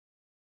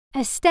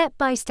A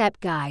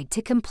step-by-step guide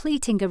to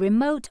completing a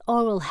remote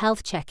oral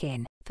health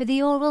check-in for the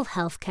oral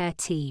healthcare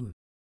team.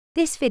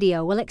 This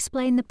video will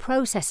explain the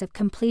process of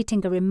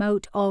completing a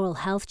remote oral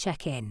health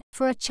check-in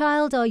for a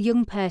child or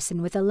young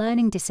person with a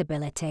learning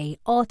disability,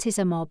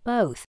 autism or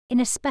both, in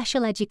a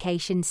special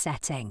education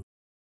setting.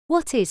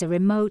 What is a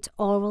remote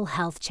oral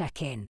health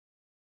check-in?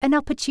 An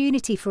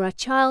opportunity for a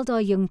child or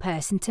young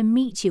person to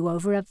meet you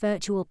over a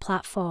virtual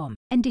platform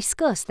and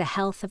discuss the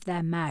health of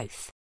their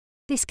mouth.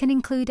 This can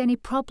include any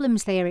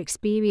problems they are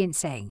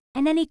experiencing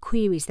and any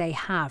queries they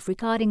have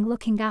regarding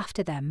looking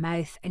after their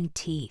mouth and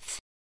teeth.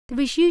 There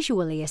is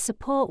usually a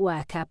support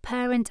worker,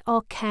 parent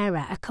or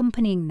carer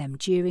accompanying them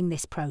during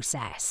this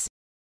process.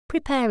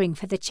 Preparing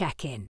for the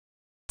check-in.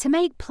 To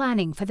make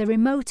planning for the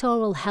remote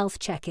oral health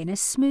check-in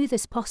as smooth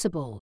as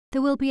possible,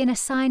 there will be an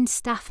assigned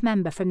staff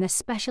member from the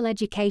special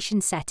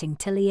education setting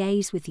to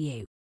liaise with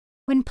you.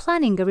 When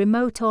planning a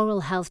remote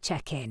oral health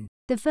check-in,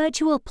 the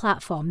virtual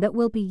platform that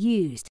will be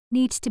used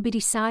needs to be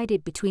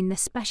decided between the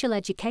special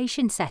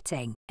education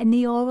setting and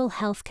the oral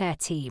healthcare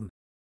team.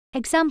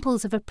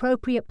 Examples of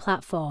appropriate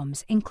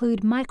platforms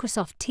include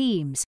Microsoft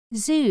Teams,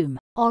 Zoom,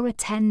 or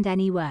Attend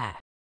Anywhere.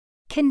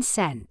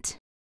 Consent.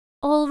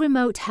 All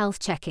remote health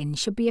check-ins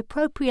should be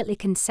appropriately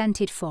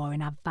consented for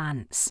in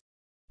advance.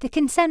 The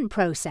consent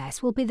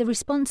process will be the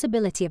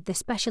responsibility of the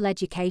special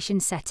education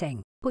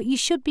setting, but you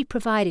should be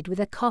provided with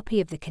a copy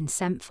of the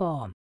consent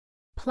form.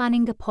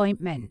 Planning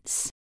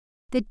appointments.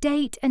 The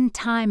date and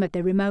time of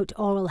the remote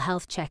oral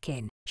health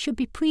check-in should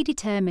be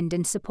predetermined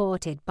and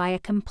supported by a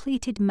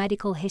completed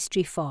medical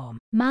history form,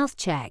 mouth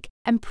check,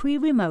 and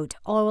pre-remote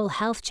oral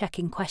health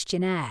check-in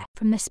questionnaire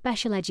from the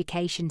special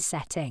education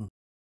setting.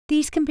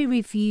 These can be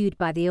reviewed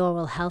by the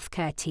oral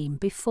healthcare team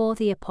before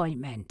the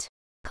appointment.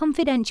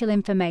 Confidential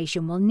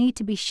information will need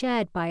to be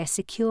shared by a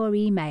secure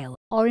email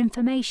or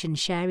information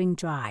sharing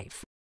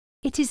drive.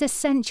 It is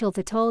essential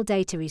that all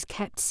data is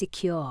kept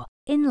secure,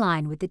 in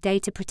line with the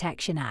Data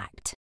Protection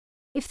Act.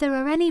 If there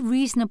are any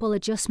reasonable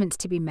adjustments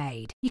to be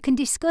made, you can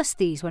discuss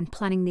these when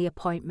planning the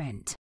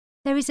appointment.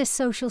 There is a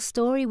social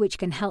story which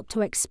can help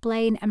to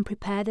explain and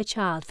prepare the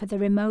child for the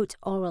remote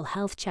oral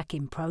health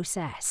check-in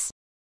process.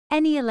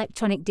 Any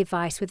electronic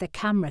device with a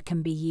camera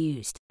can be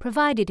used,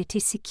 provided it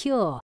is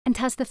secure and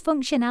has the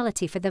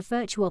functionality for the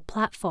virtual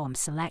platform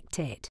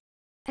selected.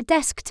 A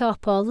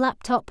desktop or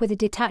laptop with a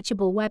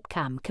detachable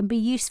webcam can be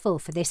useful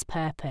for this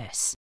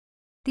purpose.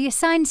 The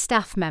assigned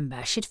staff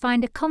member should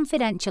find a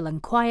confidential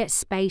and quiet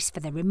space for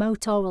the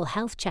remote oral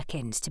health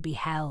check-ins to be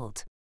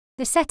held.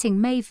 The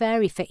setting may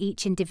vary for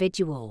each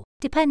individual,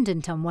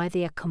 dependent on where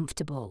they are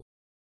comfortable.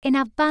 In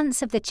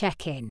advance of the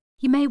check-in,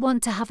 you may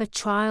want to have a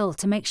trial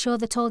to make sure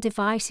that all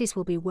devices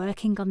will be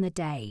working on the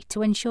day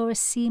to ensure a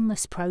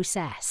seamless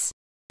process.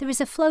 There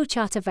is a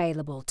flowchart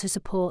available to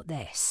support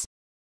this.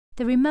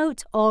 The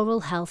remote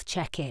oral health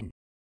check-in.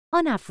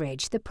 On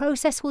average, the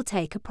process will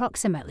take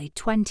approximately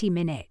 20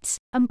 minutes,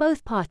 and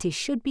both parties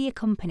should be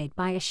accompanied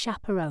by a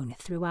chaperone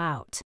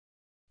throughout.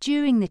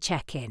 During the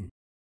check-in,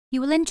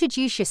 you will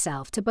introduce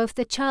yourself to both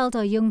the child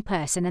or young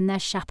person and their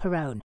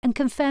chaperone and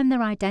confirm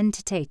their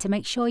identity to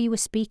make sure you are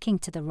speaking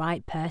to the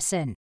right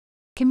person.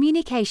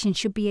 Communication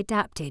should be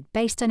adapted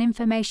based on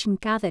information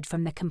gathered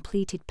from the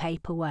completed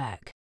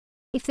paperwork.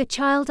 If the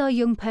child or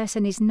young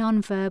person is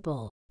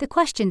non-verbal, the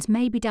questions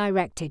may be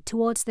directed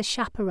towards the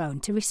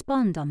chaperone to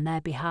respond on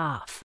their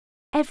behalf.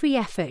 Every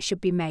effort should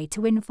be made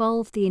to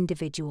involve the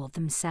individual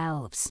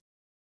themselves.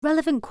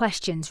 Relevant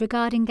questions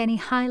regarding any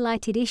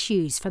highlighted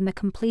issues from the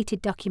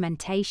completed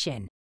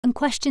documentation and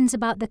questions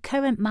about the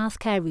current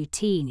mouthcare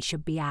routine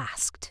should be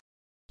asked.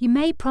 You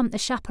may prompt the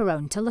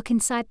chaperone to look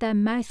inside their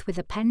mouth with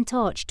a pen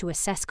torch to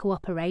assess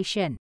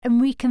cooperation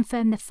and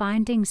reconfirm the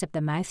findings of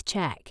the mouth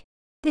check.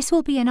 This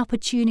will be an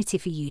opportunity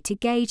for you to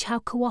gauge how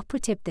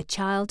cooperative the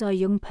child or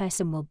young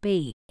person will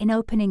be in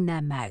opening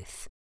their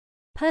mouth.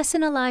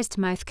 Personalised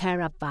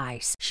mouthcare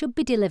advice should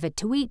be delivered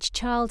to each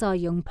child or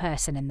young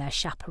person and their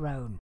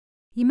chaperone.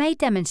 You may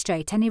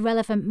demonstrate any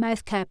relevant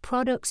mouthcare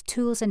products,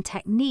 tools and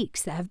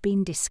techniques that have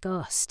been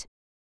discussed.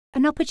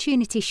 An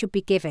opportunity should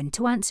be given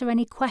to answer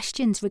any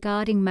questions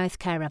regarding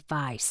mouthcare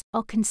advice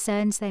or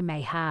concerns they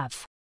may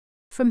have.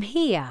 From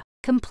here,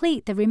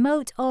 complete the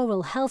remote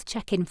oral health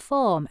check-in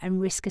form and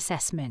risk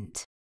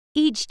assessment.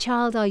 Each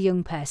child or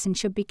young person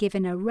should be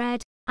given a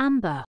red,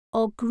 amber,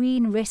 or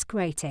green risk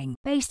rating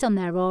based on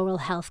their oral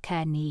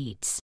healthcare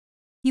needs.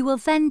 You will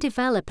then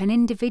develop an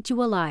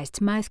individualised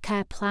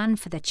mouthcare plan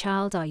for the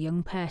child or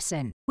young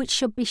person, which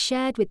should be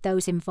shared with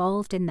those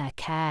involved in their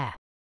care.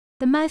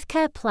 The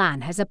mouthcare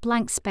plan has a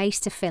blank space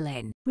to fill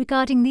in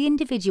regarding the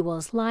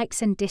individual's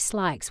likes and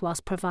dislikes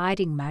whilst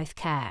providing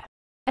mouthcare.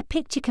 A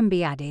picture can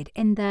be added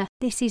in the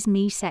This Is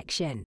Me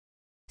section.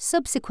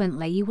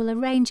 Subsequently, you will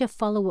arrange a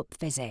follow-up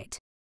visit.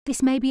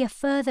 This may be a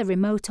further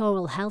remote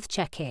oral health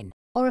check-in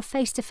or a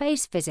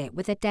face-to-face visit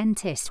with a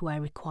dentist where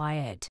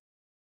required.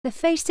 The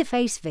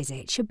face-to-face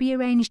visit should be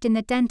arranged in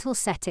the dental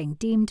setting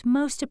deemed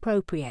most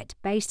appropriate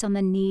based on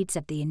the needs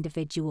of the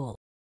individual.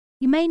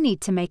 You may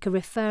need to make a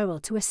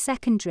referral to a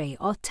secondary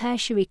or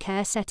tertiary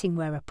care setting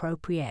where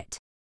appropriate.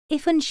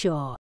 If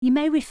unsure, you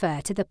may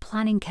refer to the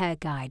Planning Care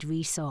Guide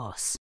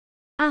resource.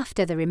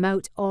 After the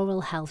remote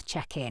oral health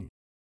check-in,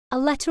 a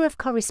letter of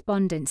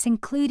correspondence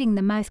including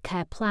the mouth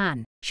care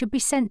plan should be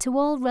sent to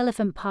all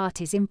relevant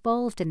parties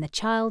involved in the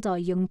child or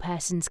young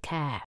person's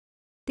care.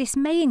 This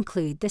may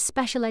include the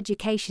special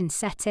education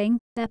setting,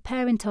 their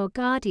parent or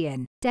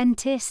guardian,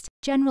 dentist,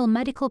 general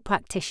medical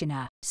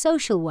practitioner,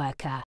 social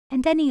worker,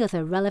 and any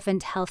other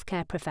relevant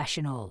healthcare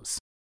professionals.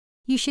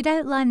 You should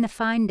outline the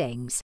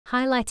findings,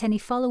 highlight any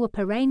follow-up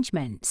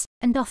arrangements,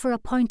 and offer a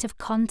point of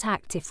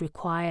contact if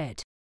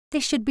required.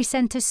 This should be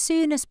sent as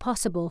soon as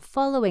possible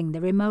following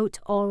the remote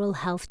oral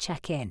health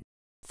check-in.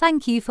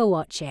 Thank you for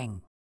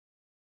watching.